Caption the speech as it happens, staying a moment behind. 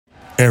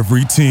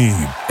Every team,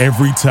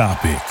 every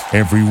topic,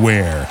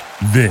 everywhere.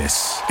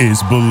 This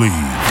is Believe.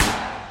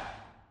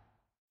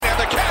 And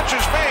the catch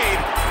is made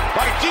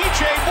by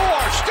DJ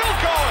Moore. Still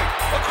going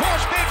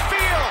across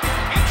midfield,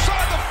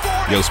 inside the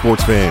 40. Yo,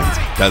 sports fans,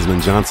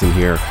 Desmond Johnson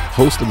here,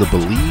 host of the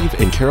Believe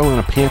in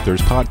Carolina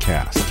Panthers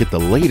podcast. Get the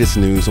latest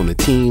news on the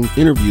team,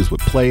 interviews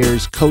with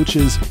players,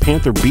 coaches,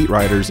 Panther beat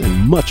writers,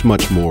 and much,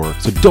 much more.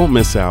 So don't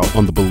miss out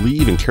on the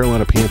Believe in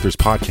Carolina Panthers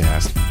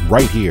podcast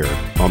right here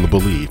on the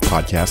Believe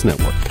Podcast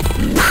Network.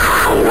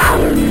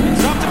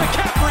 It's up to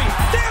McCaffrey.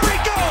 There he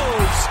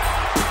goes.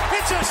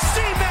 It's a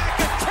C-Mac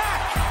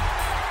attack.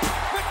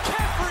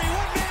 McCaffrey,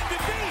 one man to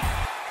beat.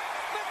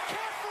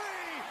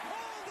 McCaffrey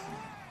all the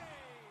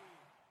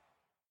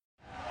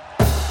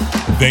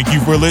way. Thank you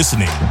for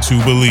listening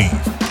to Believe.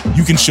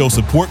 You can show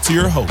support to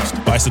your host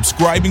by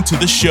subscribing to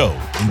the show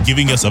and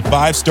giving us a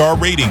 5-star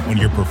rating on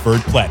your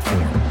preferred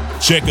platform.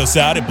 Check us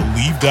out at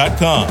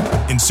Believe.com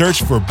and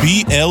search for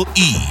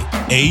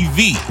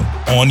BLEAV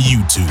on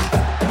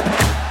YouTube.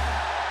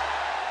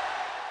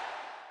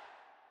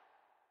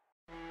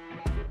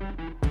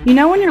 You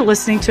know when you're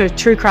listening to a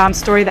true crime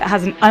story that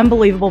has an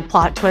unbelievable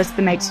plot twist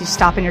that makes you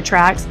stop in your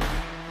tracks?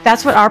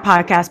 That's what our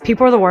podcast,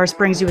 People Are the Worst,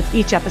 brings you with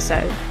each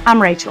episode.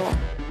 I'm Rachel.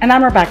 And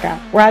I'm Rebecca.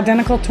 We're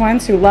identical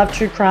twins who love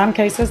true crime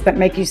cases that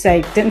make you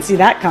say, didn't see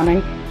that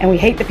coming, and we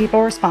hate the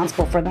people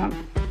responsible for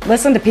them.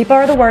 Listen to People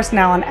Are the Worst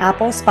now on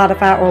Apple,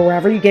 Spotify, or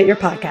wherever you get your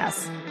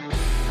podcasts.